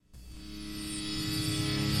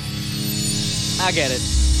I get it.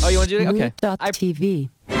 Oh, you want to do it? Okay. TV.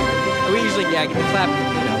 We usually, get the clap.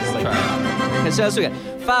 It's like, okay, so that's what we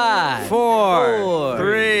got. 5, 4,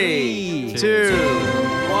 3, 2, 1.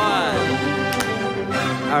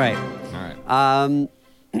 All right.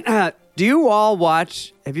 Do you all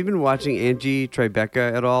watch? Have you been watching Angie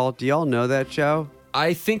Tribeca at all? Do y'all know that show?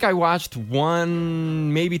 I think I watched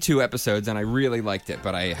 1, maybe 2 episodes, and I really liked it,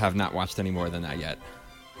 but I have not watched any more than that yet.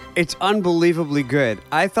 It's unbelievably good.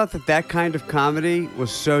 I thought that kind of comedy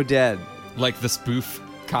was so dead. Like the spoof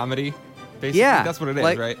comedy, basically? Yeah. That's what it is,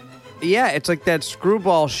 like, right? Yeah, it's like that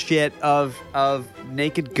screwball shit of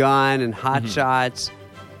Naked Gun and Hot Shots.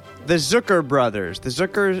 The Zucker brothers. The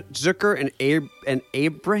Zucker and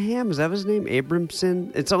Abraham. Is that his name?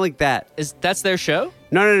 Abramson? It's something like that. That's their show?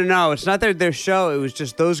 No. It's not their show. It was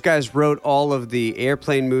just those guys wrote all of the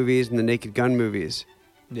Airplane movies and the Naked Gun movies.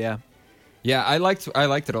 Yeah. Yeah, I liked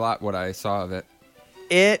it a lot, what I saw of it.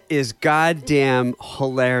 It is goddamn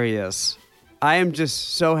hilarious. I am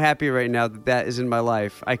just so happy right now that is in my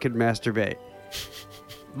life. I could masturbate.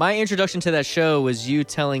 My introduction to that show was you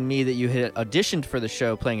telling me that you had auditioned for the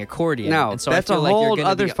show playing accordion. No, and so that's I feel a like you're whole gonna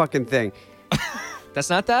other be... fucking thing. That's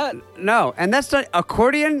not that? No, and that's not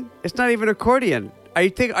accordion. It's not even accordion. Are you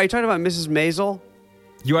talking about Mrs. Maisel?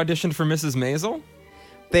 You auditioned for Mrs. Maisel?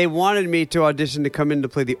 They wanted me to audition to come in to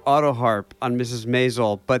play the auto harp on Mrs.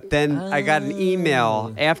 Maisel, but then I got an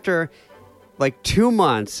email after like 2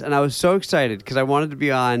 months, and I was so excited because I wanted to be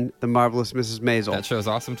on The Marvelous Mrs. Maisel. That show's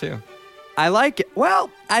awesome, too. I like it. Well,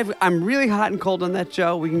 I'm really hot and cold on that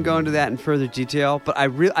show. We can go into that in further detail, but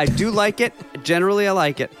I do like it. Generally, I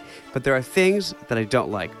like it, but there are things that I don't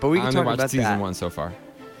like. But we can talk about that. I only watched season 1 so far.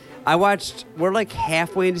 We're like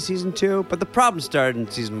halfway into season 2, but the problem started in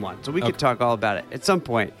season 1, so we could talk all about it at some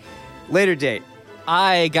point. Later date.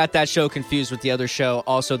 I got that show confused with the other show,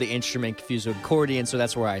 also the instrument confused with accordion, so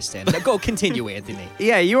that's where I stand. Now go continue, Anthony.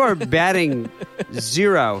 Yeah, you are batting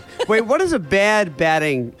 0. Wait, what is a bad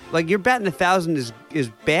batting? Like, your batting 1,000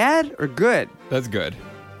 is bad or good? That's good.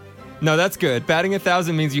 No, that's good. Batting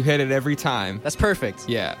 1,000 means you hit it every time. That's perfect.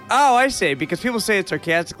 Yeah. Oh, I see. Because people say it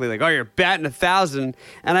sarcastically, like, "Oh, you're batting 1,000,"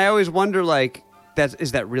 and I always wonder, like,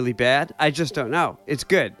 is that really bad? I just don't know. It's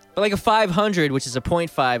good. But like a 500, which is a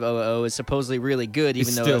 .500, is supposedly really good,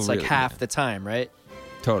 even though it's like really half good. the time, right?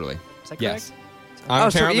 Totally. Is that correct? Yes. I'm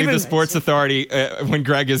apparently the sports authority when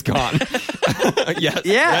Greg is gone. Yes,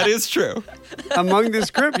 Yeah. that is true. Among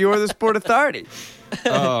this group, you are the sport authority.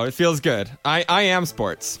 Oh, it feels good. I am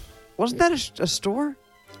sports. Wasn't that a store?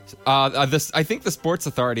 I think the Sports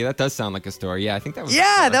Authority, that does sound like a store. Yeah, I think that was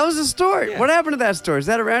That was a store. Yeah. What happened to that store? Is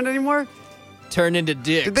that around anymore? Turned into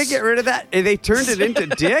dicks. Did they get rid of that? They turned it into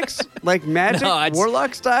dicks? Like magic? No,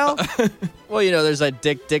 Warlock style? Well, there's like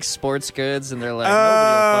Dick Sports Goods, and they're like,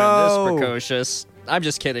 nobody will find this precocious. I'm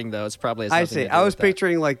just kidding, though. It's probably has I nothing see. to do I was with that.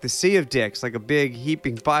 picturing like the sea of dicks, like a big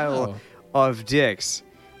heaping pile of dicks.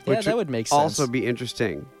 Yeah, which that would make sense. also be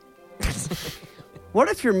interesting. What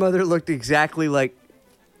if your mother looked exactly like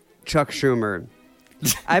Chuck Schumer?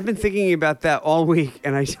 I've been thinking about that all week,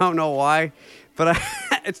 and I don't know why, but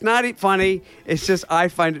it's not funny. It's just I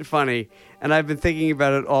find it funny, and I've been thinking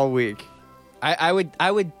about it all week. I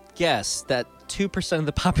would guess that 2% of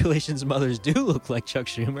the population's mothers do look like Chuck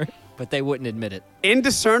Schumer, but they wouldn't admit it.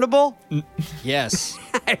 Indiscernible? Yes.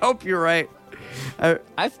 I hope you're right.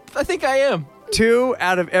 I think I am. 2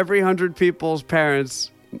 out of every 100 people's parents,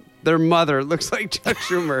 their mother looks like Chuck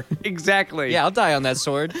Schumer. Exactly. Yeah, I'll die on that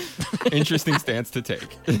sword. Interesting stance to take.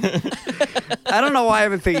 I don't know why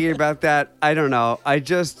I've been thinking about that. I don't know. I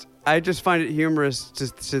just find it humorous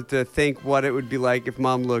to think what it would be like if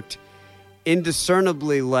Mom looked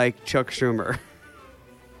indiscernibly like Chuck Schumer.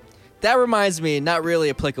 That reminds me, not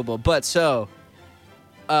really applicable, but so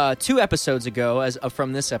 2 episodes ago,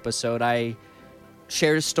 from this episode, I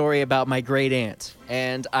shared a story about my great aunt,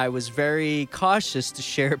 and I was very cautious to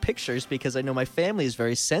share pictures because I know my family is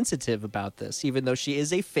very sensitive about this, even though she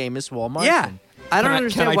is a famous Walmartian. Yeah. I don't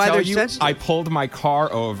understand why they're sensitive. I pulled my car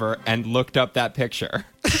over and looked up that picture.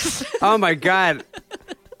 Oh my God.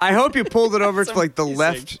 I hope you pulled it over to like the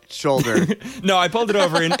left shoulder. No, I pulled it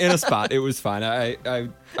over in a spot. It was fine.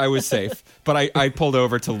 I was safe. But I pulled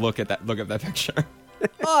over to look at that picture.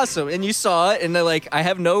 Awesome. And you saw it, and like, I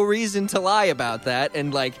have no reason to lie about that,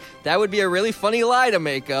 and like, that would be a really funny lie to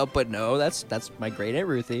make up, but no, that's my great Aunt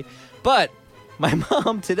Ruthie. But my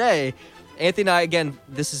mom today, Anthony and I, again,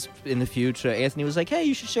 this is in the future, Anthony was like, hey,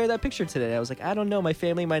 you should share that picture today. I was like, I don't know, my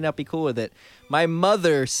family might not be cool with it. My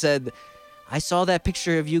mother said, I saw that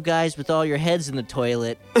picture of you guys with all your heads in the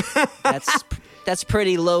toilet. That's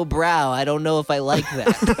pretty low brow. I don't know if I like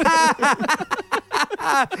that.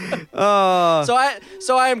 Oh,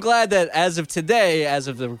 So I am glad that as of today, as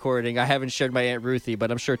of the recording, I haven't shared my Aunt Ruthie,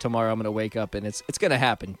 but I'm sure tomorrow I'm going to wake up and it's going to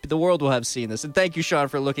happen. The world will have seen this. And thank you, Sean,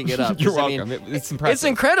 for looking it up. You're 'cause, I welcome. mean, It's impressive. it's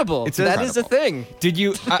incredible. It's That is a incredible. thing. Did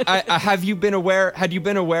you? Have you been aware? Had you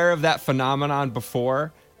been aware of that phenomenon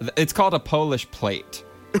before? It's called a Polish plate.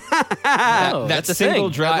 Oh, that that's a single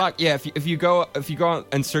thing. dreadlock. Yeah, if you go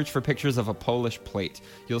and search for pictures of a Polish plate,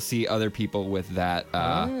 you'll see other people with that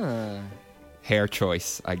hair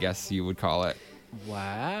choice. I guess you would call it.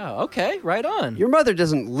 Wow. Okay, right on. your mother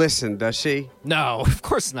doesn't listen, does she? No, of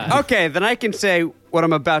course not. Okay, then I can say what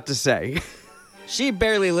I'm about to say. She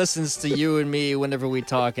barely listens to you and me whenever we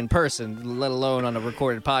talk in person, let alone on a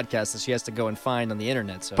recorded podcast that she has to go and find on the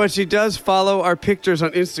internet. So But she does follow our pictures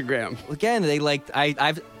on Instagram. again, they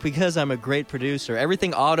I've because I'm a great producer.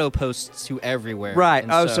 Everything auto posts to everywhere. Right.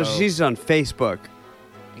 And Oh, so she's on Facebook.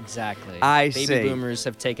 exactly. I Baby see. boomers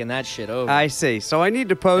have taken that shit over. I see. So I need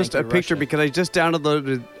to post Thank a you, picture Russia. because I just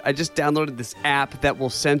downloaded this app that will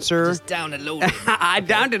censor. Just down and loaded. I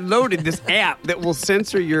downloaded this app that will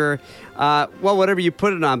censor your, whatever you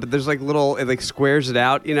put it on. But there's like little, it like squares it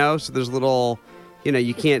out, So there's little,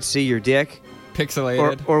 you can't see your dick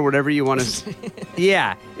Pixelated. or whatever you want to.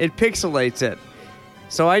 Yeah, it pixelates it.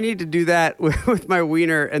 So I need to do that with my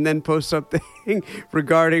wiener and then post something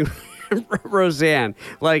regarding Roseanne.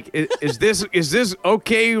 Like, is this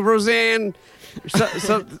okay, Roseanne?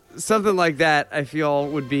 Something like that. I feel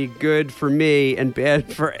would be good for me and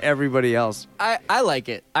bad for everybody else. I like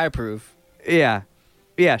it. I approve. Yeah.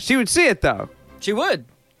 She would see it though. She would.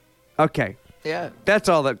 Okay, Yeah. that's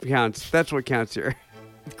all that counts. That's what counts here.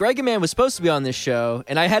 Greg and Man was supposed to be on this show,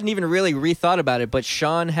 and I hadn't even really rethought about it, but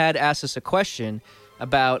Sean had asked us a question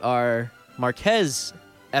about our Marquez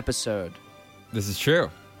episode This is true.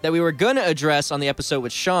 that we were going to address on the episode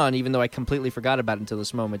with Sean, even though I completely forgot about it until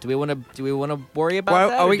this moment. Do we want to worry about Well,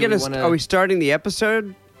 that? are or we do gonna? wanna- Are we starting the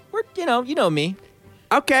episode? We're, you know me.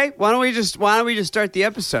 Okay. Why don't we just start the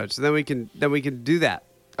episode so then we can do that.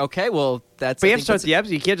 Okay, well, that's But you I have to think start the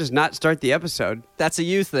episode. You can't just not start the episode. that's a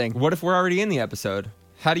you thing. What if we're already in the episode?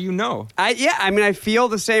 How do you know? I feel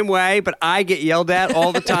the same way, but I get yelled at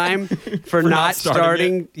all the time for not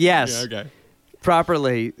starting. it? Yes, Yeah, okay.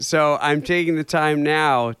 properly. So I'm taking the time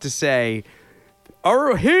now to say,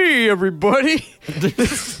 "Oh, hey, everybody!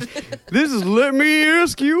 This is Let Me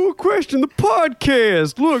Ask You a Question, the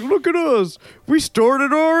podcast. Look at us. We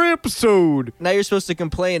started our episode. Now you're supposed to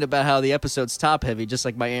complain about how the episode's top heavy, just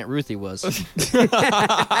like my Aunt Ruthie was.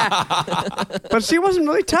 But she wasn't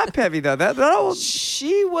really top heavy though. That all.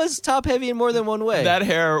 She was top heavy in more than one way. That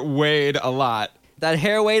hair weighed a lot. That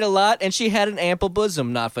hair weighed a lot, and she had an ample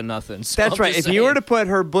bosom, not for nothing. So That's I'm right. just If you were saying. to put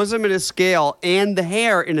her bosom in a scale and the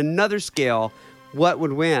hair in another scale, what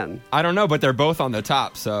would win? I don't know, but they're both on the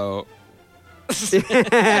top, so you're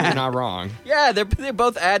not wrong. Yeah, they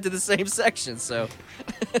both add to the same section, so.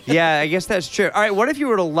 Yeah, I guess that's true. All right, what if you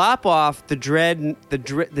were to lop off the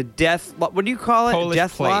death? What do you call it? Polish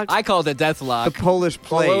Death plate. lock? I called it death lock. The Polish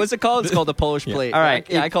plate. What was it called? It's called the Polish plate. All right.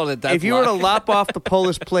 Yeah, I called it death If you were to lock. lop off the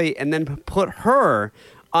Polish plate and then put her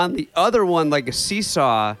on the other one like a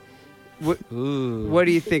seesaw, Ooh. what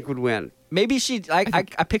do you think would win? Maybe I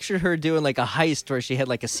pictured her doing like a heist where she had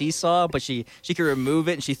like a seesaw, but she could remove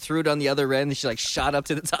it and she threw it on the other end and she like shot up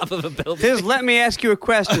to the top of a building. This is Let Me Ask You a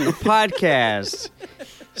Question, the podcast.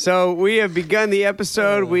 So we have begun the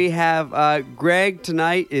episode. We have Greg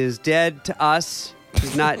tonight is dead to us.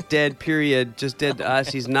 He's not dead, period. Just dead to us.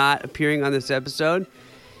 He's not appearing on this episode.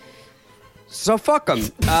 So fuck him.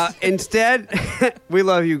 Instead, we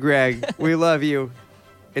love you, Greg. We love you.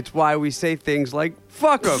 It's why we say things like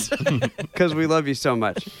fuck him, because we love you so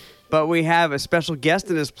much. But we have a special guest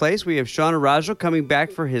in his place. We have Sean Arajo coming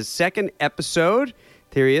back for his second episode.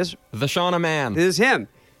 There he is. The Shauna Man. This is him.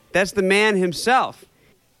 That's the man himself.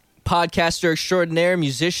 Podcaster extraordinaire,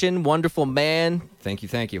 musician, wonderful man. Thank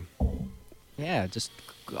you. Yeah, just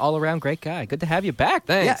all around great guy. Good to have you back.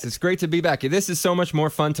 Thanks. Yeah. It's great to be back. This is so much more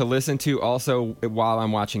fun to listen to also while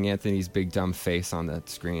I'm watching Anthony's big dumb face on the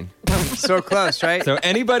screen. So close, right? So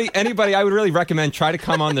anybody, I would really recommend try to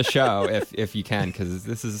come on the show if you can, because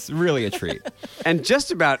this is really a treat. And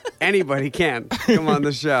just about anybody can come on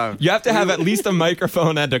the show. You have to have at least a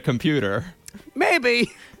microphone and a computer.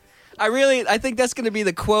 Maybe. I think that's going to be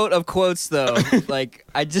the quote of quotes, though. Like,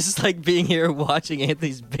 I just like being here watching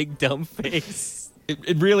Anthony's big dumb face.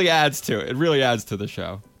 It really adds to it. It really adds to the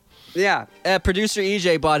show. Yeah. Producer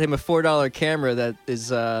EJ bought him a $4 camera that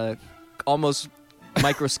is almost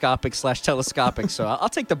microscopic / telescopic, so I'll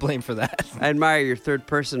take the blame for that. I admire your third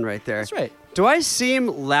person right there. That's right. Do I seem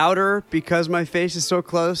louder because my face is so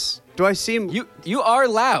close? Do I seem... You are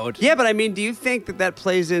loud. Yeah, but I mean, do you think that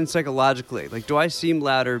plays in psychologically? Like, do I seem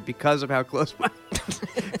louder because of how close my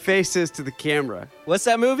face is to the camera? What's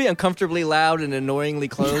that movie? Uncomfortably loud and annoyingly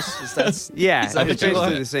close? Yeah, is that it's what you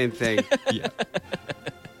basically are? the same thing. Yeah.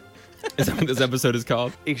 Is that what this episode is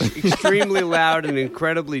called? Extremely loud and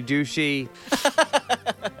incredibly douchey.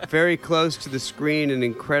 Very close to the screen and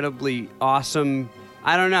incredibly awesome.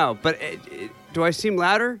 I don't know, but do I seem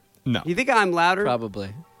louder? No. You think I'm louder?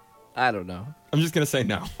 Probably. I don't know. I'm just going to say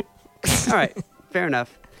no. All right, fair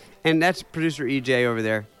enough. And that's producer EJ over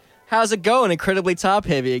there. How's it going? Incredibly top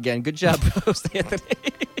heavy again. Good job, post Anthony.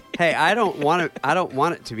 Hey, I don't want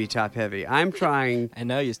it to be top heavy. I'm trying. I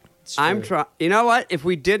know you. I'm trying. You know what? If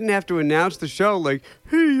we didn't have to announce the show, like,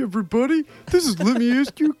 "Hey, everybody, this is let me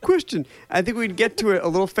ask you a question," I think we'd get to it a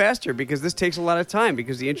little faster because this takes a lot of time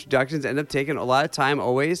because the introductions end up taking a lot of time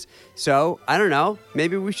always. So I don't know.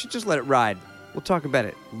 Maybe we should just let it ride. We'll talk about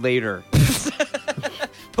it later.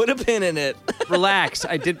 Put a pin in it. Relax.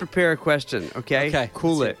 I did prepare a question. Okay. Okay,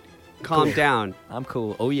 Cool let's it. Calm down. I'm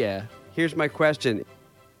cool. Oh yeah. Here's my question.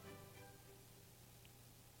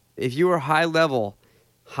 If you were high level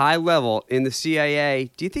in the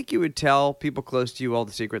CIA, do you think you would tell people close to you all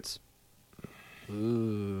the secrets?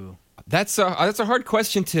 Ooh. That's a hard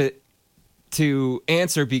question to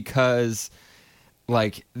answer because,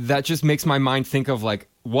 like, that just makes my mind think of, like,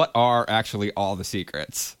 what are actually all the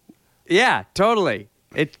secrets? Yeah, totally.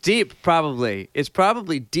 It's deep, probably. It's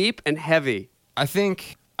probably deep and heavy. I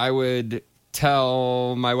think I would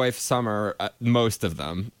tell my wife Summer most of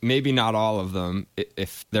them, maybe not all of them.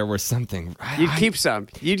 If there was something, You'd keep some.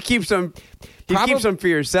 You'd keep some for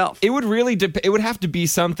yourself. It would really. It would have to be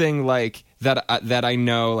something like that. That I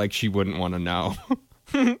know, like she wouldn't want to know.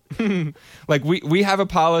 Like we have a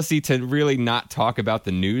policy to really not talk about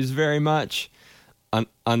the news very much,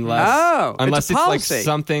 unless it's it's like policy.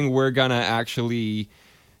 something we're gonna actually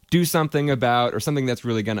do something about or something that's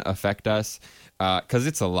really gonna affect us. Because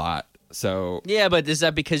it's a lot. So Yeah, but is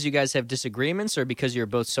that because you guys have disagreements, or because you're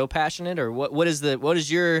both so passionate, or what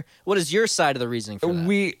is your side of the reasoning for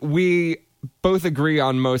that? we both agree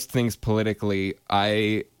on most things politically.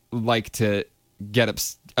 I like to get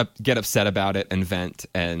upset about it and vent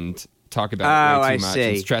and talk about it way too much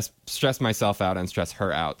and stress myself out and stress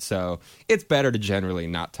her out. So it's better to generally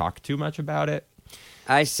not talk too much about it.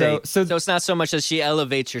 I see. So it's not so much that she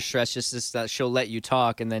elevates your stress, just that she'll let you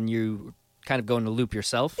talk, and then you kind of go in a loop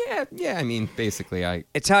yourself. Yeah. I mean, basically,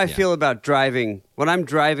 It's how I feel about driving. When I'm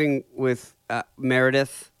driving with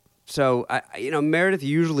Meredith, so Meredith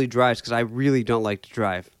usually drives because I really don't like to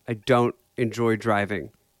drive. I don't enjoy driving.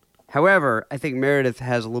 However, I think Meredith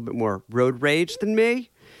has a little bit more road rage than me,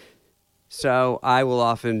 so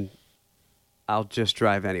I'll just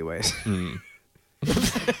drive anyways.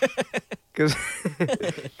 Because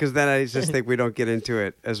then I just think we don't get into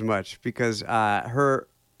it as much because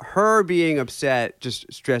her being upset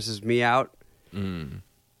just stresses me out. And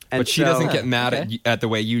but she doesn't get mad at the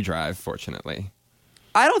way you drive, fortunately.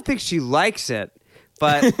 I don't think she likes it,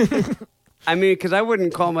 but I mean, because I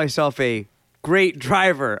wouldn't call myself a great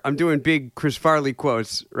driver. I'm doing big Chris Farley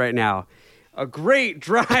quotes right now. A great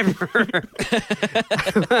driver.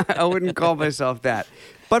 I wouldn't call myself that.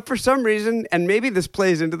 But for some reason, and maybe this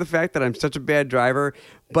plays into the fact that I'm such a bad driver,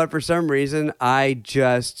 but for some reason, I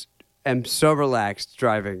just am so relaxed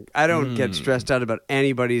driving. I don't get stressed out about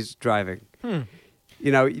anybody's driving.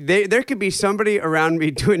 You know, there could be somebody around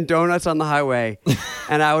me doing donuts on the highway,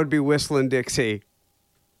 and I would be whistling Dixie.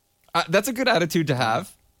 That's a good attitude to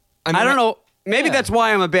have. I mean, I don't know. Maybe that's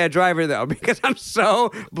why I'm a bad driver, though, because I'm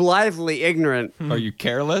so blithely ignorant. Are you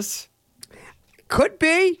careless? Could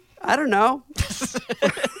be. I don't know.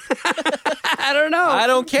 I don't know. I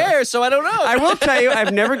don't care, so I don't know. I will tell you,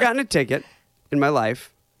 I've never gotten a ticket in my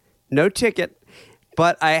life. No ticket.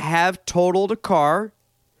 But I have totaled a car.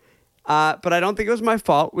 But I don't think it was my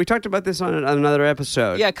fault. We talked about this on another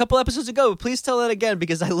episode. Yeah, a couple episodes ago. Please tell that again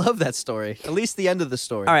because I love that story. At least the end of the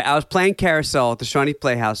story. All right, I was playing Carousel at the Shawnee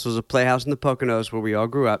Playhouse. It was a playhouse in the Poconos where we all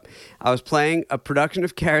grew up. I was playing a production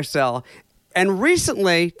of Carousel. And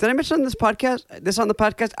recently, did I mention on this on the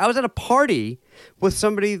podcast? I was at a party with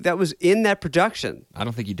somebody that was in that production. I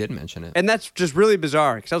don't think you did mention it. And that's just really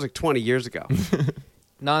bizarre because that was like 20 years ago.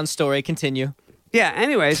 Non-story, continue. Yeah,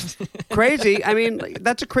 anyways, crazy. I mean, like,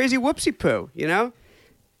 that's a crazy whoopsie poo, you know?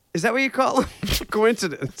 Is that what you call them?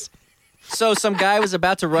 Coincidence. So some guy was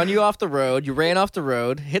about to run you off the road. You ran off the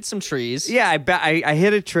road, hit some trees. Yeah, I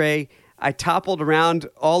hit a tree. I toppled around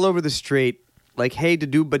all over the street like, hey, to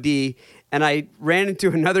do buddy. And I ran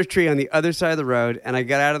into another tree on the other side of the road, and I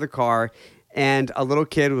got out of the car, and a little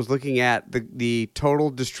kid was looking at the total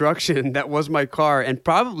destruction that was my car and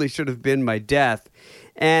probably should have been my death,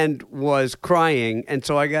 and was crying. And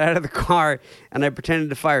so I got out of the car and I pretended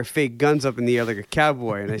to fire fake guns up in the air like a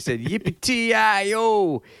cowboy, and I said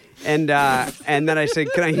yippee-ti-yo, and then I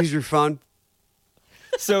said, "Can I use your phone?"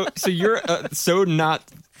 So you're so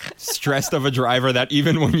not stressed of a driver that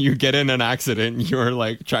even when you get in an accident, you're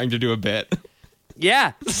like trying to do a bit.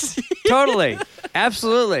 Yeah, totally.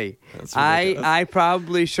 Absolutely. I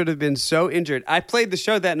probably should have been so injured. I played the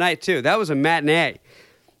show that night, too. That was a matinee.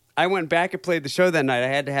 I went back and played the show that night. I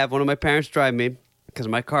had to have one of my parents drive me because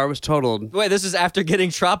my car was totaled. Wait, this is after getting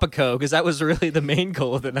Tropico, because that was really the main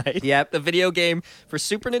goal of the night. Yep. The video game for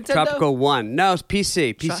Super Nintendo? Tropico 1. No, it's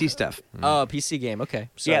PC stuff. Oh, PC game. Okay.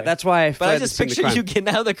 Sorry. Yeah, that's why But I just pictured you getting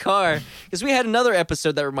out of the car, because we had another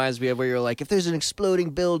episode that reminds me of where you're like, if there's an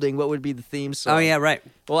exploding building, what would be the theme song? Oh, yeah, right.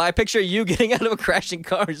 Well, I picture you getting out of a crashing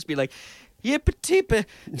car and just be like, yippee-teepee,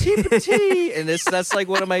 and that's like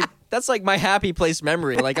that's like my happy place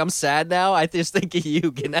memory. Like, I'm sad now. I just think of you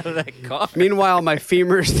getting out of that car. Meanwhile, my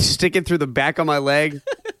femur's sticking through the back of my leg.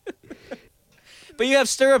 But you have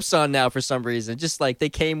stirrups on now for some reason. Just like they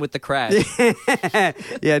came with the crash.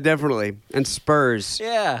 Yeah, definitely. And spurs.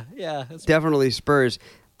 Yeah. Definitely spurs.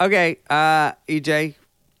 Okay, EJ.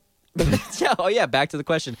 Back to the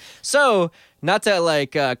question. So, not to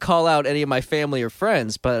like call out any of my family or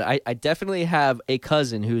friends, but I definitely have a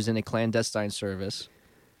cousin who's in a clandestine service.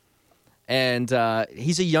 And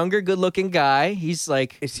he's a younger, good-looking guy. He's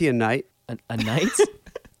like... Is he a knight? A knight?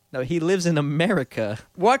 No, he lives in America.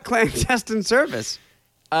 What clandestine service?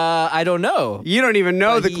 I don't know. You don't even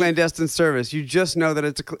know the clandestine service. You just know that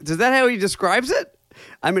it's a... Is that how he describes it?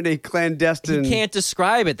 I'm in a clandestine... He can't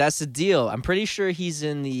describe it. That's the deal. I'm pretty sure he's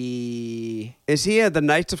in the... Is he the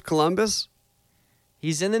Knights of Columbus?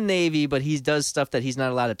 He's in the Navy, but he does stuff that he's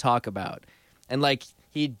not allowed to talk about. And, like,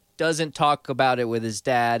 he doesn't talk about it with his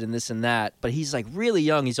dad and this and that. But he's, like, really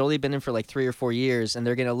young. He's only been in for, like, 3 or 4 years, and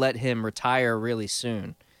they're going to let him retire really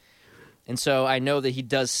soon. And so I know that he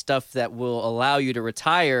does stuff that will allow you to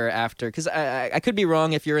retire after... Because I could be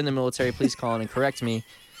wrong. If you're in the military, please call in and correct me.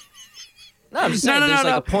 No, I'm just saying there's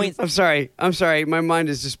like a point... I'm sorry. My mind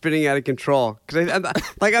is just spinning out of control. Because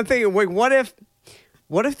I'm thinking, wait, what if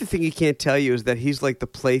the thing he can't tell you is that he's like the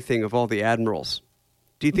plaything of all the admirals?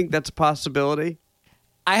 Do you think that's a possibility?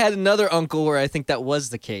 I had another uncle where I think that was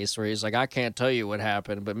the case, where he's like, I can't tell you what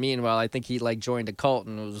happened. But meanwhile, I think he like joined a cult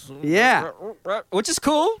and was... Yeah. Which is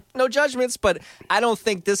cool. No judgments. But I don't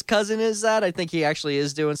think this cousin is that. I think he actually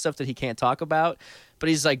is doing stuff that he can't talk about. But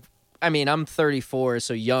he's like... I mean, I'm 34,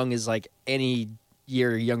 so young is like any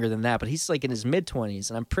year younger than that. But he's like in his mid-20s.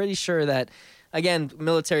 And I'm pretty sure that... Again,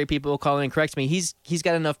 military people will call in and correct me. He's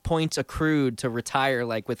got enough points accrued to retire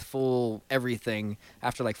like with full everything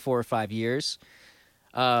after like 4 or 5 years.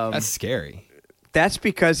 That's scary. That's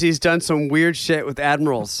because he's done some weird shit with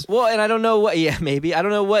admirals. Well, and I don't know what. Yeah, maybe I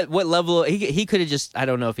don't know what level he could have just. I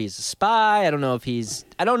don't know if he's a spy. I don't know if he's.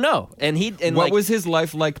 I don't know. And what was his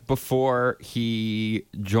life like before he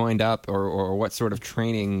joined up, or what sort of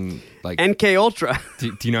training? Like MK Ultra.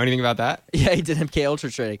 Do you know anything about that? Yeah, he did MK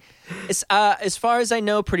Ultra training. It's, as far as I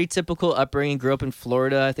know, pretty typical upbringing. Grew up in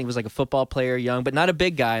Florida. I think was like a football player, young, but not a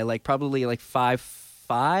big guy. Like probably like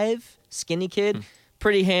 5'5", skinny kid.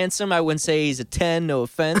 Pretty handsome. I wouldn't say he's a 10. No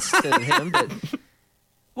offense to him, but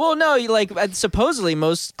well, no. Like supposedly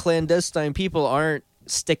most clandestine people aren't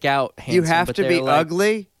stick out handsome. You have to be like,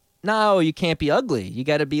 ugly. No, you can't be ugly. You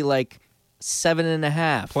got to be like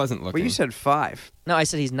 7.5. Pleasant looking. Well, you said 5. No, I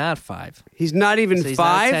said he's not 5. He's not even 5. He's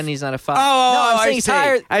not a 10. He's not a 5. Oh, no, I'm saying he's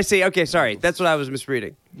higher. I see. Okay, sorry. That's what I was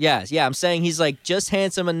misreading. Yeah. I'm saying he's like just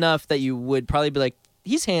handsome enough that you would probably be like,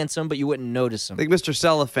 he's handsome, but you wouldn't notice him. Like Mr.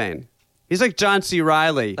 Cellophane. He's like John C.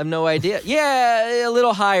 Reilly. I have no idea. Yeah, a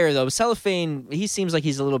little higher, though. Cellophane, he seems like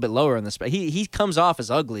he's a little bit lower on the spectrum. He comes off as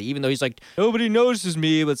ugly, even though he's like, nobody notices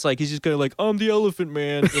me. But it's like, he's just kind of like, I'm the Elephant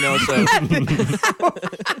Man, you know? So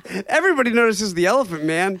everybody notices the Elephant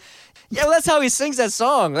Man. Yeah, well, that's how he sings that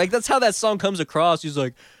song. Like, that's how that song comes across. He's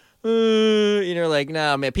like, like,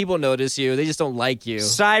 nah, man, people notice you. They just don't like you.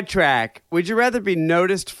 Sidetrack. Would you rather be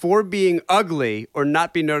noticed for being ugly or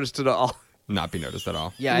not be noticed at all? Not be noticed at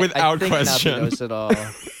all. Yeah, without I think question. Not be noticed at all.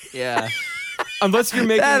 Yeah. Unless you're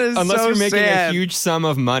making sad. a huge sum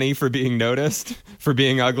of money for being noticed, for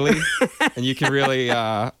being ugly, and you can really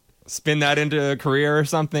spin that into a career or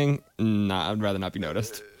something. Nah, I'd rather not be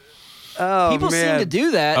noticed. Oh, people man. seem to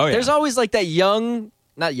do that. Oh, yeah. There's always like that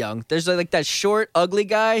not young. There's like that short, ugly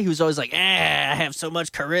guy who's always like, I have so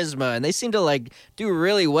much charisma, and they seem to like do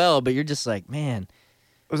really well. But you're just like, man.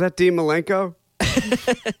 Was that Dean Malenko?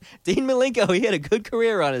 Dean Malenko, he had a good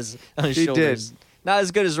career on his shoulders. Did. Not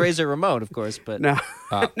as good as Razor Ramon, of course, but No.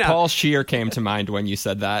 No. Paul Scheer came to mind when you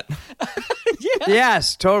said that. yeah.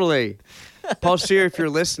 Yes, totally. Paul Scheer, if you're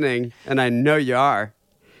listening, and I know you are,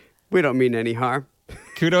 we don't mean any harm.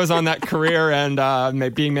 Kudos on that career and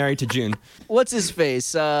being married to June. What's his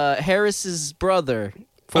face? Harris's brother.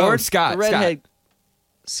 Ford? Scott. The redhead.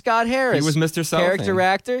 Scott Harris. He was Mr. Cellophane. Character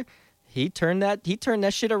actor. He turned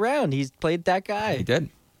that shit around. He's played that guy. He did.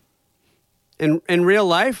 In real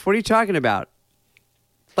life? What are you talking about?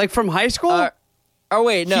 Like from high school? Oh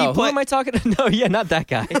wait, no. Who am I talking to? No, yeah, not that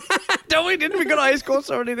guy. Didn't we go to high school with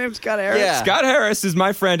somebody named Scott Harris? Yeah. Scott Harris is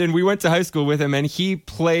my friend, and we went to high school with him, and he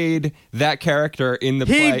played that character in the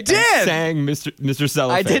play. He did! And sang Mr.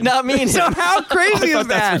 Cellophane. I did not mean So him. how crazy is I thought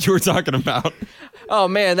that's that? what you were talking about. Oh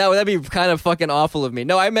man, that'd be kind of fucking awful of me.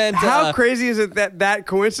 No, I meant How crazy is it that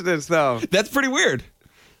coincidence though? That's pretty weird.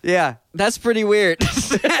 Yeah. That's pretty weird.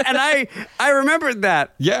 And I remembered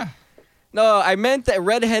that. Yeah. No, I meant that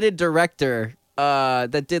redheaded director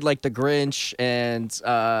that did like The Grinch and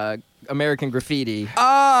American Graffiti.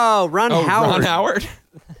 Oh, Ron Howard. Ron Howard?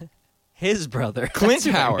 His brother. Clint That's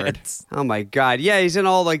who I Howard. meant. Oh my God. Yeah, he's in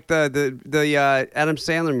all like the Adam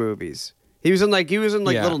Sandler movies. He was in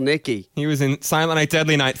Yeah. Little Nicky. He was in Silent Night,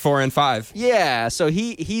 Deadly Night 4 and 5. Yeah, so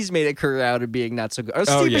he's made a career out of being not so good. Oh,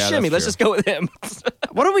 Steve yeah, Buscemi, that's let's true. just go with him.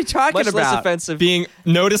 What are we talking Much less about? offensive. Being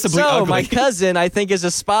noticeably So ugly. my cousin, I think, is a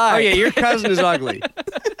spy. Oh yeah, your cousin is ugly.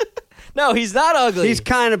 No, he's not ugly. He's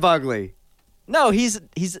kind of ugly. No, he's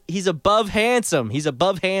above handsome. He's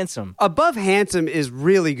above handsome. Above handsome is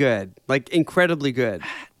really good, like incredibly good.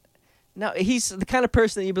 No, he's the kind of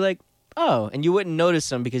person that you'd be like, oh, and you wouldn't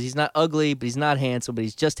notice him because he's not ugly, but he's not handsome, but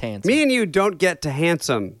he's just handsome. Me and you don't get to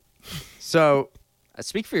handsome, so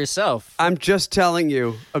Speak for yourself. I'm just telling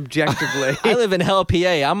you objectively. I live in Hell PA.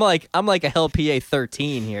 I'm like a Hell PA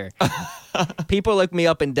 13 here. People look me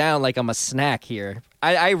up and down like I'm a snack here.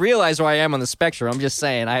 I realize where I am on the spectrum. I'm just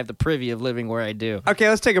saying I have the privy of living where I do. Okay,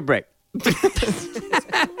 let's take a break.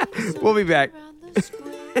 We'll be back.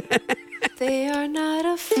 They are not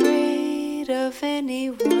afraid of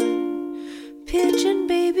anyone. Pigeon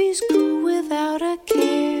babies coo without a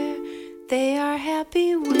care. They are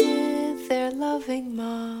happy with their loving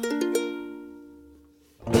mom.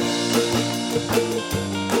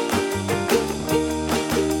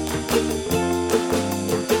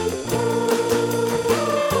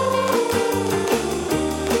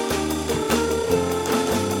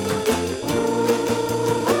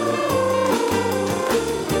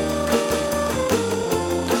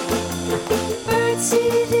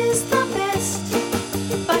 Birdseed is the best,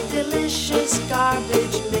 but delicious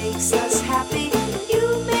garbage makes us happy. You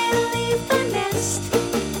may leave the nest,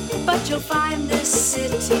 but you'll find this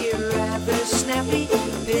city rather snappy.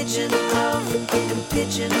 Pigeon love and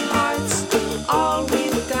pigeon hearts, all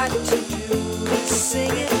we've got to do is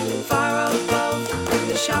sing it far above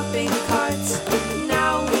the shopping carts.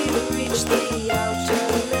 Now we've reached the outer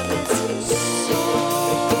limits.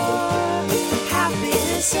 Soar,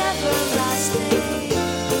 happiness everlasting.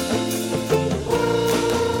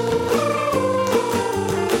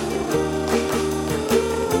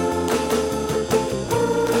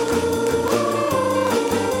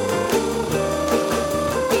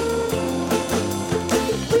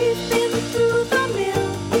 We've been through the mill,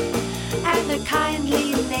 and a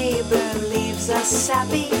kindly neighbor leaves us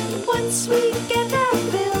sappy. Once we get our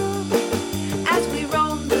fill, as we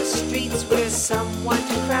roam the streets, we're somewhat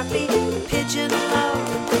crappy. Pigeon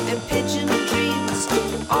love and pigeon dreams,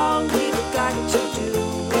 all we've got to do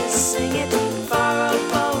is sing it far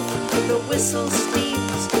above the whistle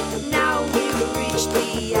steams. Now we've reached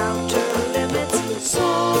the outer limits.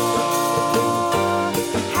 Soar,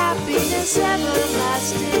 happiness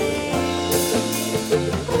everlasting.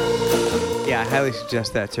 Yeah, I highly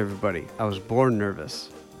suggest that to everybody. I was born nervous.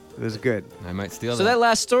 It was good. I might steal So that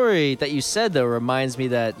last story that you said, though, reminds me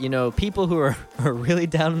that, people who are really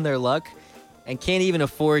down in their luck and can't even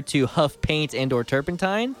afford to huff paint and or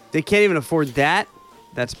turpentine, They can't even afford that.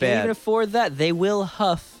 That's can't even bad. afford that, they will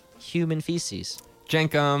huff human feces.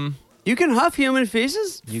 Jenkum. You can huff human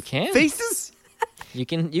feces? You can. Feces? You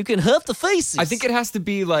can huff the feces. I think it has to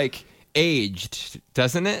be like aged,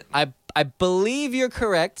 doesn't it? I believe you're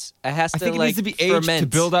correct. It has I to think it like needs to be aged ferment. to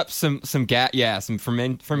build up some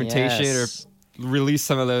fermentation Yes. or release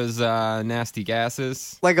some of those nasty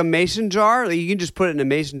gases. Like a mason jar? Like you can just put it in a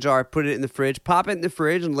mason jar, put it in the fridge, pop it in the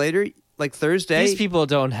fridge, and later, like Thursday. These people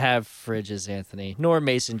don't have fridges, Anthony, nor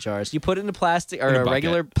mason jars. You put it in a plastic or In a a bucket.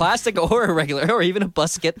 regular plastic or a regular or even a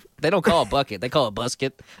busket. They don't call it bucket. They call it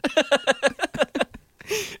busket.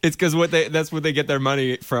 It's because that's what they get their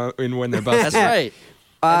money from when they're busted. That's right.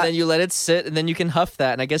 And then you let it sit, and then you can huff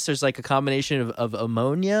that. And I guess there's like a combination of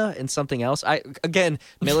ammonia and something else. Again,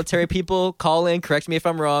 military people, call in, correct me if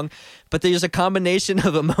I'm wrong, but there's a combination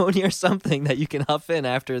of ammonia or something that you can huff in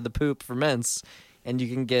after the poop ferments, and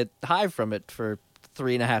you can get high from it for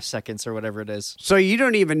 3.5 seconds or whatever it is. So you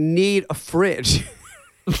don't even need a fridge.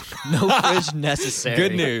 No fridge necessary.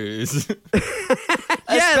 Good news.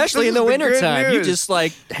 Especially in the wintertime. You just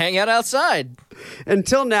like hang out outside.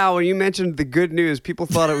 Until now, when you mentioned the good news, people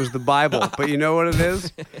thought it was the Bible. But you know what it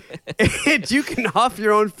is? You can huff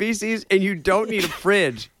your own feces and you don't need a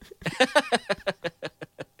fridge.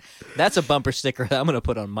 That's a bumper sticker that I'm going to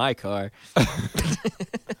put on my car.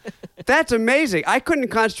 That's amazing. I couldn't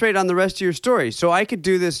concentrate on the rest of your story, so I could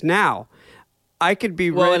do this now. I could be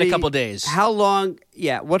ready. In a couple days. How long?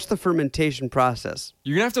 Yeah. What's the fermentation process?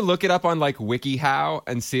 You're going to have to look it up on like WikiHow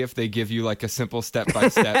and see if they give you like a simple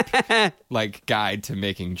step-by-step like guide to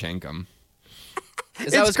making Jenkem.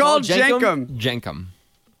 It's called Jenkem? Jenkem.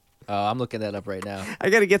 Oh, I'm looking that up right now. I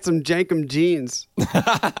got to get some Jenkem jeans.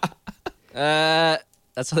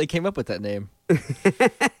 That's how they came up with that name.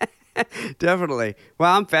 Definitely.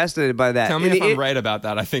 Well, I'm fascinated by that. Tell me if I'm right about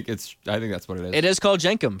that. I think that's what it is. It is called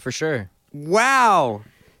Jenkem, for sure. Wow.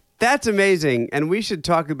 That's amazing. And we should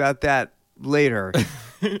talk about that later.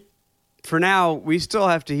 For now, we still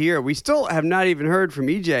have to hear. We still have not even heard from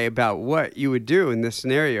EJ about what you would do in this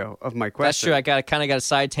scenario of my question. That's true. I kind of got a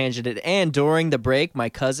side tangent. And during the break, my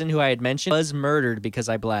cousin, who I had mentioned, was murdered because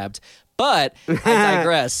I blabbed. But I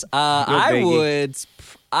digress.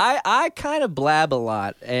 I kind of blab a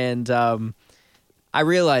lot. And I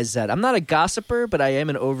realize that. I'm not a gossiper, but I am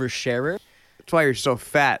an oversharer. That's why you're so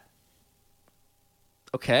fat.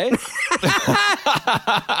 Okay. Is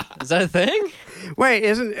that a thing? Wait,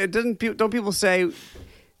 don't people say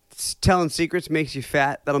telling secrets makes you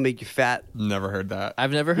fat? That'll make you fat. Never heard that.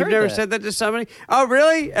 I've never heard You've never that. said that to somebody? Oh,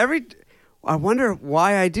 really? I wonder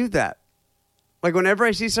why I do that. Like whenever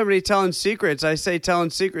I see somebody telling secrets, I say telling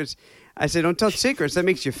secrets. I say don't tell secrets. That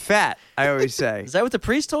makes you fat. I always say. Is that what the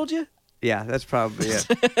priest told you? Yeah, that's probably it.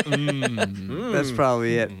 That's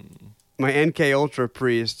probably it. My NK Ultra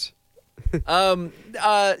priest.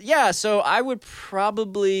 Yeah, so I would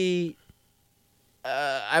probably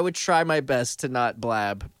I would try my best to not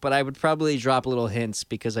blab, but I would probably drop little hints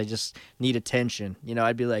because I just need attention. You know,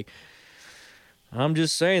 I'd be like, I'm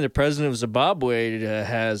just saying the president of Zimbabwe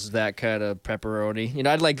has that kind of pepperoni. You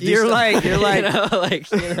know, I'd like do you're stuff, like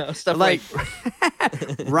stuff like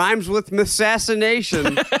rhymes with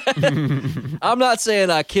assassination. I'm not saying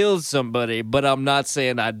I killed somebody, but I'm not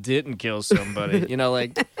saying I didn't kill somebody. You know,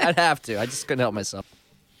 like I'd have to. I just couldn't help myself.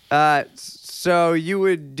 So you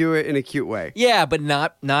would do it in a cute way. Yeah, but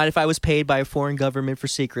not if I was paid by a foreign government for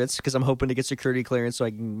secrets, because I'm hoping to get security clearance so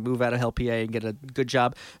I can move out of Hell PA and get a good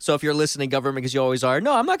job. So if you're listening, government, because you always are,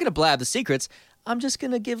 no, I'm not going to blab the secrets. I'm just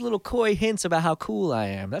going to give little coy hints about how cool I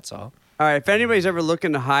am. That's all. All right, if anybody's ever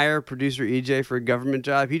looking to hire producer EJ for a government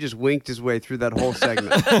job, he just winked his way through that whole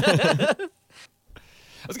segment. I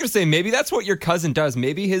was going to say, maybe that's what your cousin does.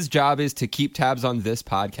 Maybe his job is to keep tabs on this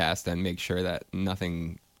podcast and make sure that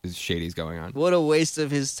nothing shady's going on. What a waste of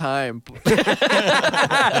his time. God,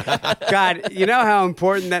 you know how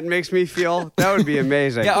important that makes me feel? That would be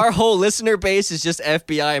amazing. Yeah, our whole listener base is just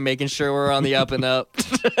FBI making sure we're on the up and up.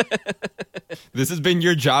 This has been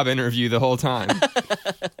your job interview the whole time.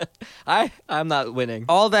 I'm not winning.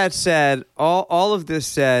 All that said, all of this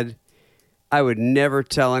said, I would never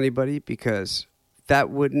tell anybody because that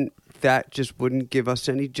just wouldn't give us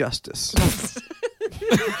any justice.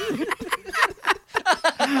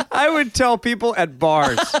 I would tell people at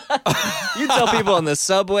bars. You tell people on the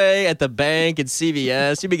subway, at the bank, at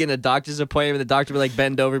CVS. You'd be getting a doctor's appointment. The doctor would like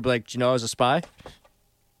bend over and be like, "Do you know I was a spy?"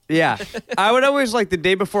 Yeah. I would always, like the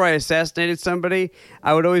day before I assassinated somebody,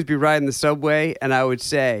 I would always be riding the subway and I would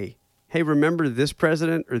say, "Hey, remember this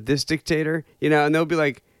president or this dictator?" You know, and they'll be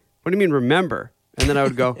like, "What do you mean remember?" And then I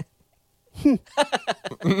would go,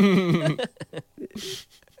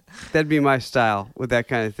 That'd be my style with that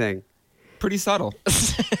kind of thing. Pretty subtle.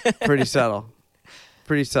 Pretty subtle.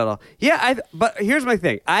 Pretty subtle. Yeah, but here's my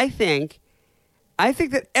thing. I think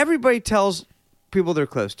that everybody tells people they're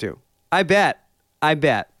close to. I bet.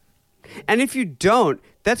 And if you don't,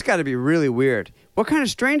 that's got to be really weird. What kind of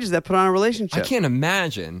strain does that put on a relationship? I can't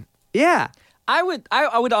imagine. Yeah. I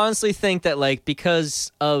would honestly think that, like,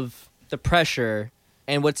 because of the pressure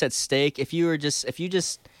and what's at stake, if you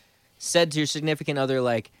just said to your significant other,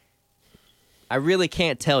 like, I really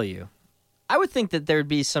can't tell you, I would think that there would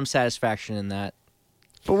be some satisfaction in that.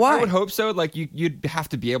 But why? I would hope so. Like, you'd have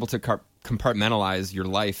to be able to compartmentalize your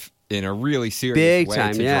life in a really serious Big way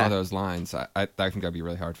time, to yeah. draw those lines. I think that'd be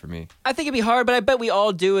really hard for me. I think it'd be hard, but I bet we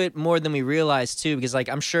all do it more than we realize too. Because like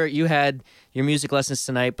I'm sure you had your music lessons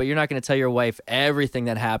tonight, but you're not going to tell your wife everything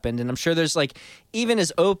that happened. And I'm sure there's like, even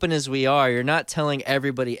as open as we are, you're not telling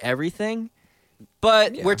everybody everything.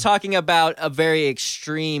 But we're talking about a very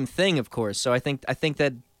extreme thing, of course. So I think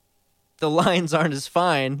that the lines aren't as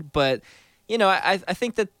fine. But you know, I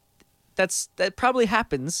think that probably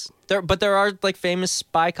happens. But there are like famous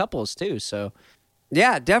spy couples too. So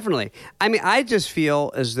Yeah, definitely. I mean, I just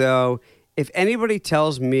feel as though if anybody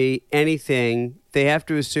tells me anything, they have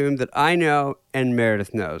to assume that I know and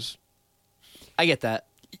Meredith knows. I get that.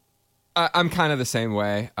 I'm kind of the same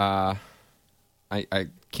way. I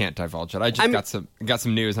can't divulge it. I just got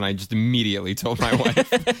some news, and I just immediately told my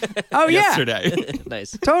wife. Oh yeah, yesterday.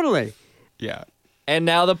 Nice. Totally. Yeah. And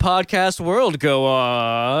now the podcast world go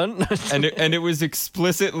on. and it was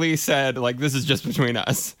explicitly said, like, this is just between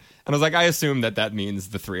us. And I was like, I assume that means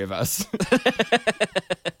the three of us.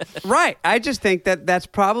 Right. I just think that that's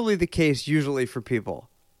probably the case usually for people.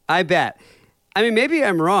 I bet. I mean, maybe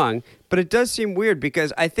I'm wrong, but it does seem weird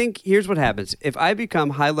because I think here's what happens. If I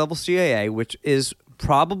become high-level CIA, which is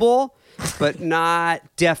probable but not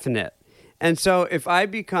definite, and so if I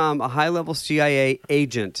become a high-level CIA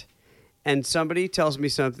agent and somebody tells me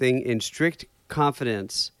something in strict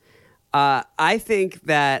confidence, I think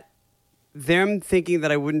that them thinking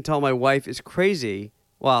that I wouldn't tell my wife is crazy.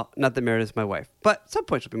 Well, not that Meredith's my wife, but at some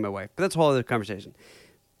point she'll be my wife. But that's a whole other conversation.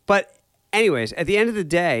 But anyways, at the end of the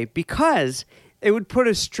day, because it would put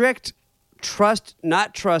a strict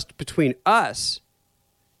not trust between us.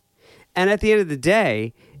 And at the end of the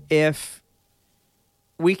day, if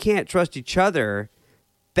we can't trust each other,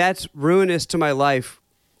 that's ruinous to my life,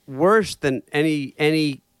 worse than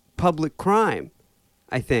any public crime,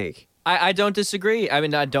 I think. I don't disagree. I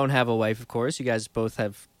mean, I don't have a wife, of course. You guys both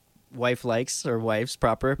have wife likes or wives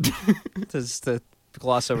proper. Just to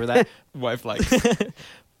gloss over that. Wife likes.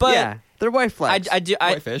 But yeah, they're wife likes.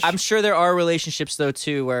 I'm sure there are relationships though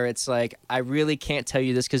too where it's like I really can't tell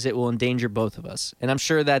you this because it will endanger both of us, and I'm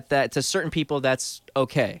sure that to certain people that's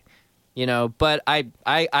okay. You know, but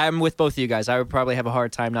I'm with both of you guys. I would probably have a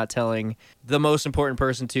hard time not telling the most important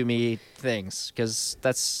person to me things because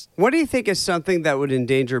that's... What do you think is something that would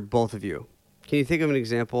endanger both of you? Can you think of an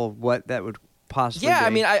example of what that would possibly be? I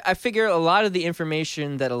mean, I figure a lot of the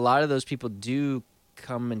information that a lot of those people do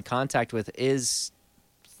come in contact with is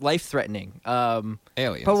life-threatening.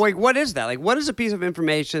 Aliens. But like, what is that? Like, what is a piece of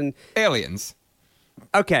information? Aliens.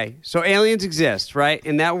 Okay, so aliens exist, right?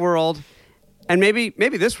 In that world... And maybe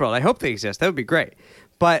this world, I hope they exist. That would be great.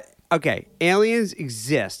 But, okay, aliens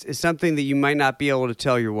exist is something that you might not be able to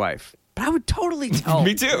tell your wife. But I would totally tell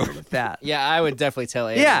Me too. that. Yeah, I would definitely tell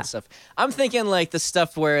alien stuff. I'm thinking like the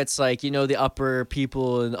stuff where it's like, you know, the upper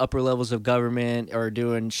people in upper levels of government are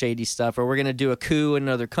doing shady stuff, or we're going to do a coup in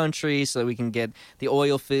another country so that we can get the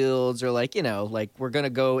oil fields, or like, you know, like we're going to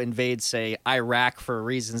go invade, say, Iraq for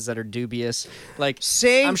reasons that are dubious. Like,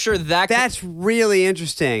 I'm sure that's really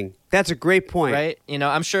interesting. That's a great point. Right? You know,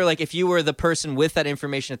 I'm sure like if you were the person with that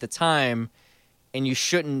information at the time and you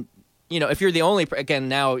shouldn't, you know, if you're the only, again,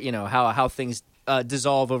 now, you know, how things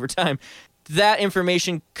dissolve over time, that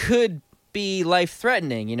information could be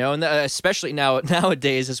life-threatening, you know, and especially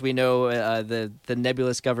nowadays, as we know, the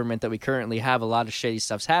nebulous government that we currently have, a lot of shady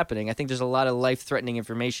stuff's happening. I think there's a lot of life-threatening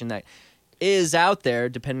information that is out there,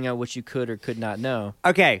 depending on what you could or could not know.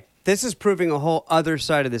 Okay, this is proving a whole other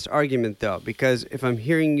side of this argument, though, because if I'm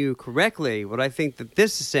hearing you correctly, what I think that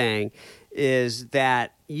this is saying is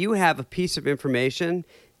that you have a piece of information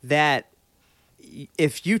that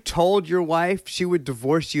if you told your wife, she would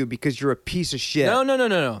divorce you because you're a piece of shit. No.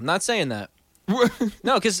 I'm not saying that.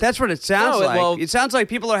 No, because that's what it sounds like. Well, it sounds like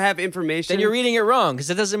people have information. Then you're reading it wrong, because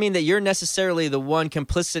it doesn't mean that you're necessarily the one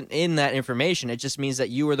complicit in that information. It just means that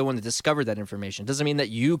you were the one that discovered that information. It doesn't mean that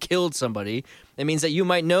you killed somebody. It means that you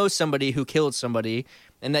might know somebody who killed somebody,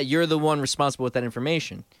 and that you're the one responsible with that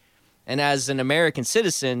information. And as an American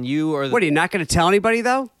citizen, you are... What, are you not going to tell anybody,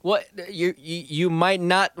 though? Well, you might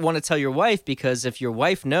not want to tell your wife, because if your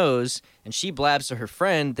wife knows and she blabs to her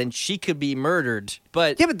friend, then she could be murdered.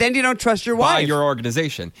 But yeah, but then you don't trust your wife. By your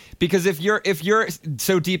organization. Because if you're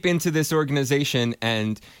so deep into this organization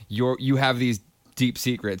and you have these deep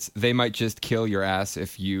secrets, they might just kill your ass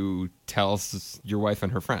if you tell your wife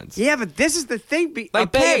and her friends. Yeah, but this is the thing.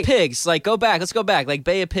 Like Bay of Pigs. Like, let's go back. Like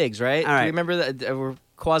Bay of Pigs, right? All right. Do you remember that? We're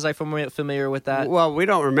quasi-familiar with that. Well, we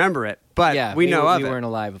don't remember it, but yeah, we know of it. We weren't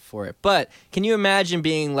alive before it. But can you imagine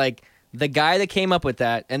being like the guy that came up with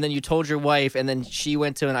that, and then you told your wife, and then she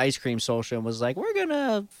went to an ice cream social and was like, we're going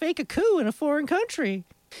to fake a coup in a foreign country.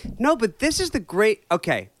 No, but this is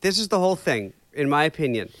this is the whole thing, in my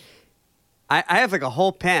opinion. I have like a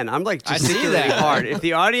whole pen. I'm like gesticulating hard. If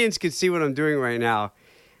the audience could see what I'm doing right now,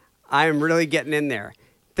 I am really getting in there.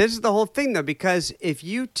 This is the whole thing, though, because if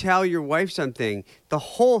you tell your wife something, the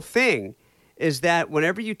whole thing is that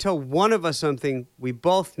whenever you tell one of us something, we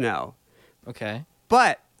both know. Okay.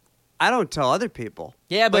 But I don't tell other people.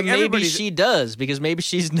 Yeah, but like maybe she does, because maybe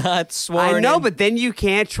she's not sworn. I know, but then you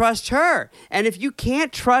can't trust her. And if you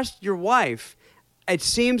can't trust your wife, it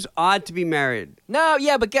seems odd to be married. No,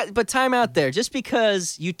 yeah, but time out there. Just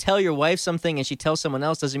because you tell your wife something and she tells someone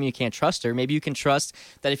else doesn't mean you can't trust her. Maybe you can trust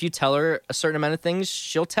that if you tell her a certain amount of things,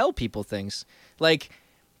 she'll tell people things. Like,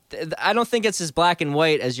 I don't think it's as black and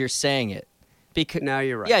white as you're saying it. Now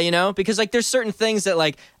you're right. Yeah, because like there's certain things that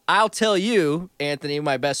like I'll tell you, Anthony,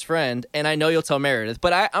 my best friend, and I know you'll tell Meredith,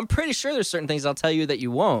 but I'm pretty sure there's certain things I'll tell you that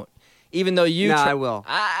you won't. Even though you... No, I will.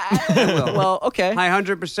 I will. Well, okay. I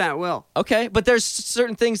 100% will. Okay, but there's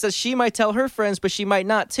certain things that she might tell her friends, but she might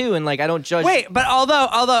not too, and like I don't judge... Wait, but although,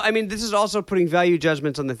 I mean, this is also putting value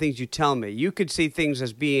judgments on the things you tell me. You could see things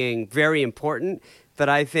as being very important that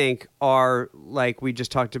I think are, like we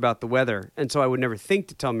just talked about the weather, and so I would never think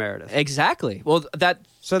to tell Meredith. Exactly. Well, that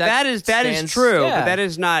is true, yeah. but that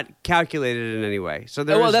is not calculated in any way. So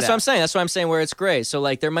that's what I'm saying. That's what I'm saying where it's gray. So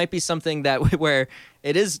like there might be something that where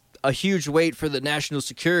it is a huge weight for the national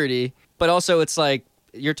security, but also it's like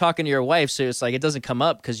you're talking to your wife, so it's like it doesn't come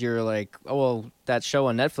up because you're like, oh, well, that show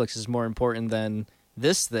on Netflix is more important than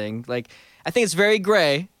this thing. Like, I think it's very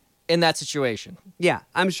gray in that situation. Yeah,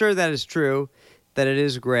 I'm sure that is true, that it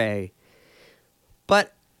is gray.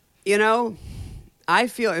 But, I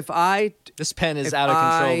feel This pen is out of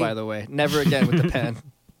control, by the way. Never again with the pen.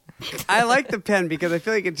 I like the pen because I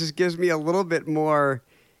feel like it just gives me a little bit more...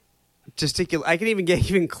 I can even get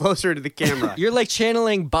even closer to the camera. You're like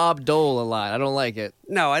channeling Bob Dole a lot. I don't like it.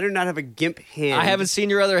 No, I do not have a gimp hand. I haven't seen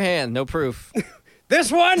your other hand. No proof.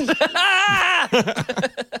 This one?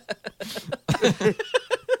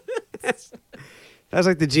 That's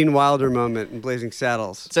like the Gene Wilder moment in Blazing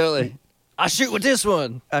Saddles. Totally. I shoot with this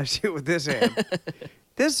one. I shoot with this hand.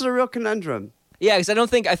 This is a real conundrum. Yeah,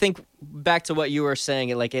 because I think back to what you were saying,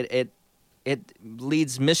 it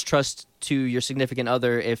leads mistrust to your significant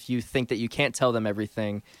other if you think that you can't tell them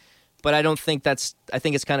everything. But I don't think I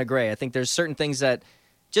think it's kind of gray. I think there's certain things that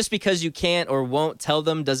just because you can't or won't tell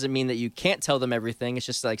them doesn't mean that you can't tell them everything. It's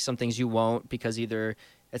just like some things you won't because either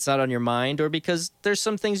it's not on your mind or because there's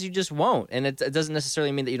some things you just won't. And it doesn't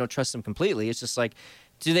necessarily mean that you don't trust them completely. It's just like,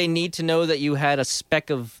 do they need to know that you had a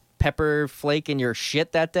speck of pepper flake in your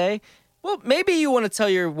shit that day? Well, maybe you want to tell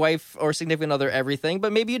your wife or significant other everything,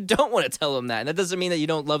 but maybe you don't want to tell them that. And that doesn't mean that you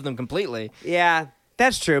don't love them completely. Yeah,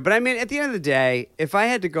 that's true. But I mean, at the end of the day, if I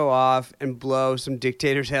had to go off and blow some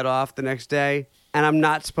dictator's head off the next day, and I'm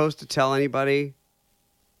not supposed to tell anybody,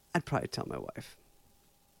 I'd probably tell my wife.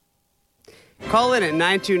 Call in at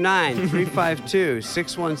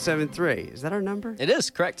 929-352-6173. Is that our number? It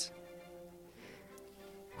is, correct.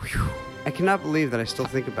 Whew. I cannot believe that I still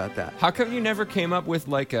think about that. How come you never came up with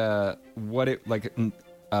like what it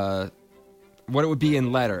would be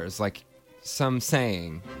in letters, like some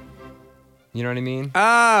saying? You know what I mean?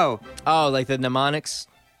 Oh, like the mnemonics.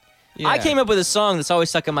 Yeah. I came up with a song that's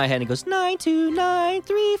always stuck in my head. And it goes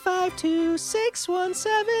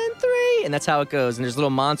 929-352-6173, and that's how it goes. And there's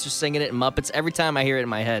little monsters singing it and Muppets every time I hear it in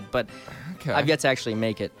my head. But okay. I've yet to actually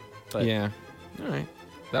make it. But, yeah, all right.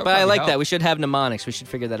 But I like that. We should have mnemonics. We should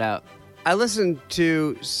figure that out. I listened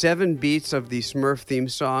to 7 beats of the Smurf theme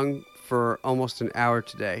song for almost an hour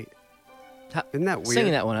today. Isn't that weird?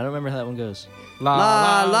 Singing that one. I don't remember how that one goes. La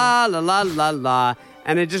la la la la la la.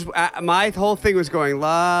 And it just my whole thing was going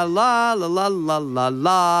la la la la la la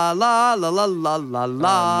la la la la la la la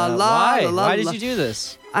la. Why did you do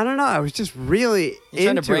this? I don't know. I was just really you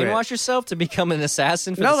trying to brainwash yourself to become an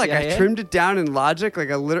assassin for the CIA? I trimmed it down in Logic.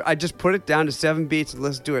 Like I just put it down to 7 beats and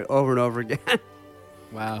listened to it over and over again.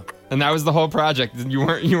 Wow. And that was the whole project. You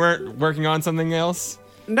weren't working on something else?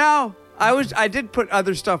 No. I did put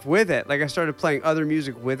other stuff with it. Like I started playing other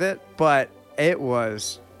music with it, but it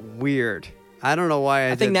was weird. I don't know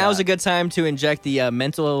why I think now is a good time to inject the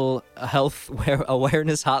mental health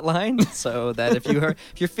awareness hotline, so that if you're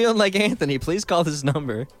feeling like Anthony, please call this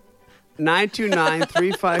number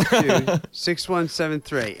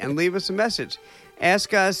 929-352-6173 and leave us a message.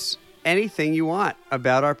 Ask us anything you want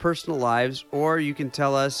about our personal lives, or you can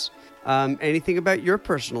tell us anything about your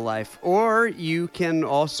personal life, or you can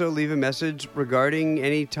also leave a message regarding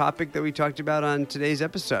any topic that we talked about on today's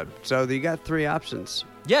episode. So you got 3 options.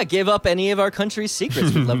 Yeah, give up any of our country's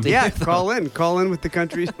secrets. We'd love to hear them. Call in with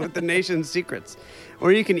the nation's secrets.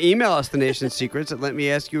 Or you can email us the nation's secrets at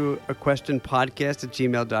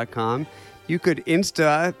letmeaskyyouaquestionpodcast@gmail.com. You could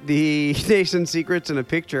Insta the nation's secrets in a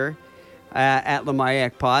picture at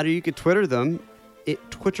Lamayak Pod, or you could Twitter them. You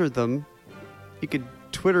could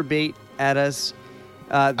Twitter bait at us.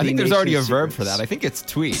 I think there's already a verb for that. I think it's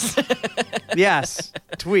tweet. Yes,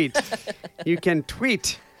 tweet. You can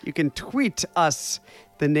tweet us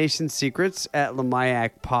the nation's secrets at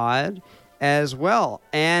Lamayak Pod as well.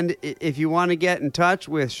 And if you want to get in touch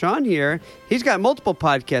with Sean here, he's got multiple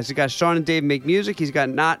podcasts. He's got Sean and Dave Make Music. He's got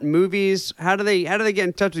Not Movies. How do they get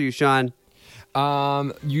in touch with you, Sean?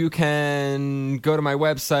 You can go to my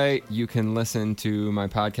website. You can listen to my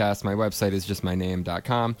podcast. My website is just my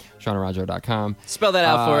name.com, SeanArajo.com. Spell that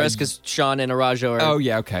out for us, because Sean and Arajo are... Oh,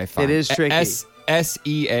 yeah, okay, fine. It is tricky.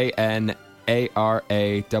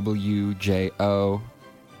 SeanArawjo.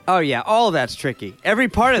 Oh, yeah, all of that's tricky. Every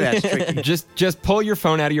part of that's tricky. Just pull your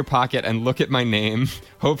phone out of your pocket and look at my name.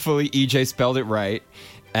 Hopefully EJ spelled it right.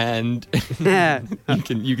 And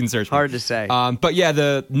you can search. Hard to say. But yeah,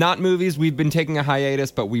 the Not Movies, we've been taking a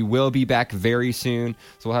hiatus, but we will be back very soon.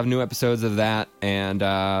 So we'll have new episodes of that, and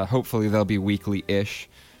hopefully they'll be weekly-ish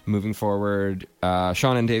moving forward.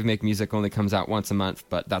 Sean and Dave Make Music only comes out once a month,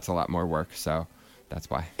 but that's a lot more work, so that's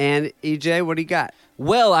why. And EJ, what do you got?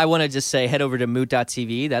 Well, I want to just say head over to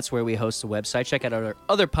moot.tv. That's where we host the website. Check out our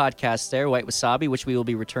other podcasts there, White Wasabi, which we will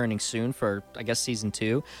be returning soon for, I guess, season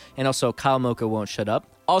 2. And also Kyle Mocha Won't Shut Up.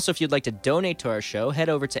 Also, if you'd like to donate to our show, head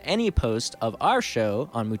over to any post of our show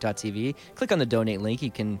on moot.tv. Click on the donate link. You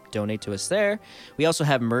can donate to us there. We also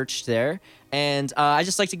have merch there. And I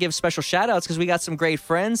just like to give special shout-outs because we got some great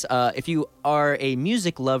friends. If you are a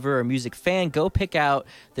music lover or music fan, go pick out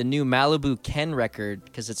the new Malibu Ken record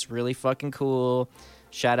because it's really fucking cool.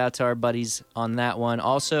 Shout out to our buddies on that one.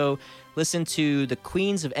 Also, listen to the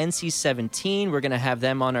Queens of NC-17. We're going to have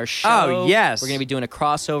them on our show. Oh, yes. We're going to be doing a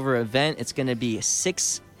crossover event. It's going to be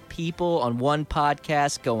 6 people on one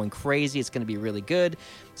podcast going crazy. It's going to be really good.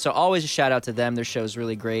 So always a shout out to them. Their show is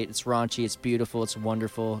really great. It's raunchy. It's beautiful. It's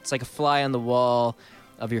wonderful. It's like a fly on the wall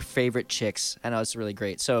of your favorite chicks. I know it's really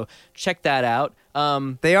great. So check that out.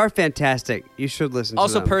 They are fantastic. You should listen to them.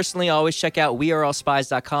 Also, personally, always check out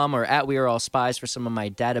weareallspies.com or at weareallspies for some of my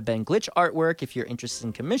Data Ben Glitch artwork. If you're interested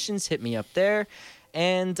in commissions, hit me up there.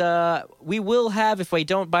 And we will have, if we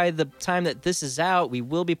don't by the time that this is out, we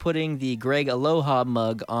will be putting the Greg Aloha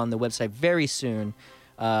mug on the website very soon.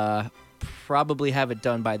 Probably have it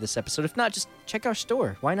done by this episode. If not, just check our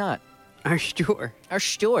store. Why not? Our store. Our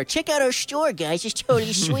store. Check out our store, guys. It's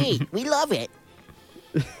totally sweet. We love it.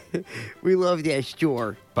 We love that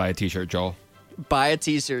store. Buy a t-shirt, Joel. Buy a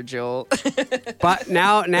t-shirt, Joel. But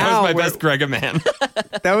now that was my best Greg man.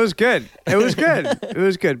 That was good. It was good. It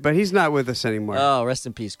was good. But he's not with us anymore. Oh, rest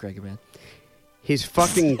in peace, Greg man. He's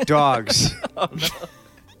fucking dogs. Oh, no.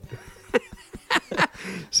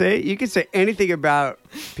 Say, you can say anything about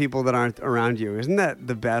people that aren't around you. Isn't that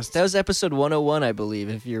the best? That was episode 101, I believe,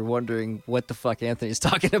 if you're wondering what the fuck Anthony's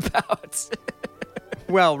talking about.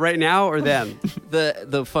 Well, right now or then?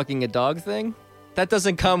 The fucking a dog thing? That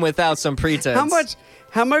doesn't come without some pretense.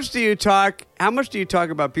 How much do you talk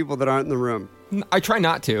about people that aren't in the room? I try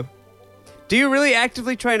not to. Do you really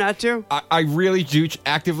actively try not to? I really do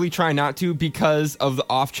actively try not to because of the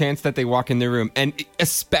off chance that they walk in the room. And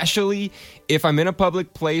especially if I'm in a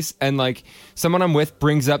public place and like someone I'm with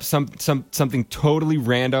brings up something totally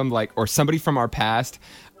random, like, or somebody from our past,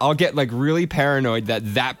 I'll get like really paranoid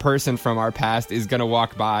that person from our past is going to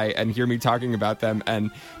walk by and hear me talking about them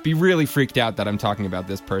and be really freaked out that I'm talking about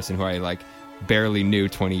this person who I like barely knew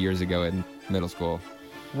 20 years ago in middle school.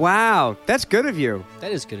 Wow, that's good of you.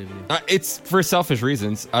 That is good of you. It's for selfish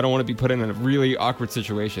reasons. I don't want to be put in a really awkward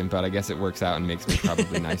situation, but I guess it works out and makes me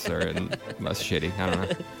probably nicer and less shitty. I don't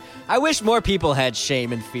know. I wish more people had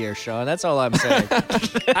shame and fear, Sean. That's all I'm saying.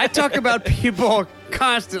 I talk about people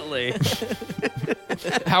constantly.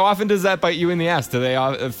 How often does that bite you in the ass? Do they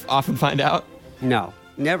often find out? No,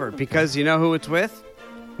 never. Because you know who it's with?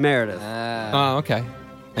 Meredith. Oh, okay.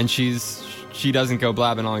 And she doesn't go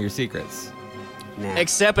blabbing all your secrets. Nah.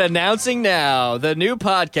 Except announcing now the new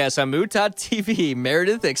podcast on Moot.tv,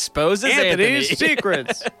 Meredith Exposes Anthony's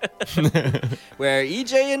Secrets. Where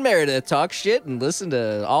EJ and Meredith talk shit and listen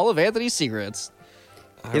to all of Anthony's secrets.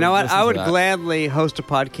 You know what? I would gladly host a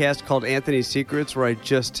podcast called Anthony's Secrets where I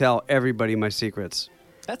just tell everybody my secrets.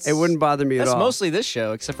 It wouldn't bother me at all. That's mostly this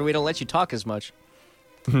show, except for we don't let you talk as much.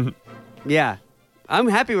 Yeah. I'm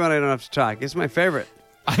happy when I don't have to talk. It's my favorite.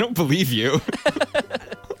 I don't believe you.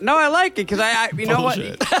 No, I like it because you know what?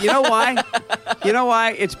 You know why? You know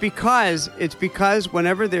why? It's because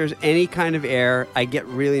whenever there's any kind of air, I get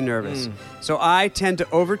really nervous. So I tend to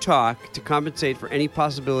overtalk to compensate for any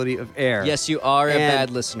possibility of air. Yes, you are a bad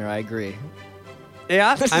listener. I agree.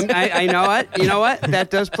 Yeah, I know it. You know what? That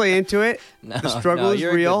does play into it. The struggle is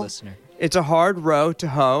real. real. A good listener. It's a hard row to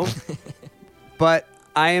hoe, but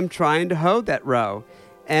I am trying to hoe that row,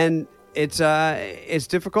 and it's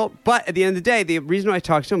difficult. But at the end of the day, the reason why I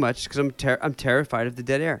talk so much is because I'm terrified of the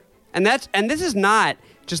dead air, and this is not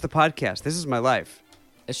just the podcast. This is my life.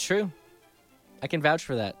 It's true. I can vouch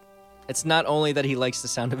for that. It's not only that he likes the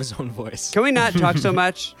sound of his own voice. Can we not talk so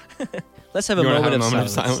much? Let's have a moment of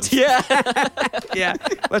silence. Yeah. Yeah.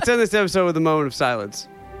 Let's end this episode with a moment of silence.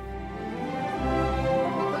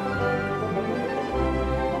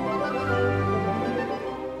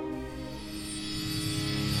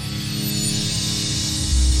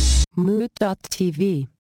 Mood.tv.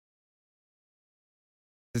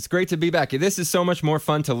 It's great to be back. This is so much more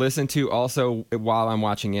fun to listen to also while I'm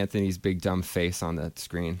watching Anthony's big dumb face on the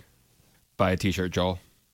screen. Buy a t-shirt, Joel.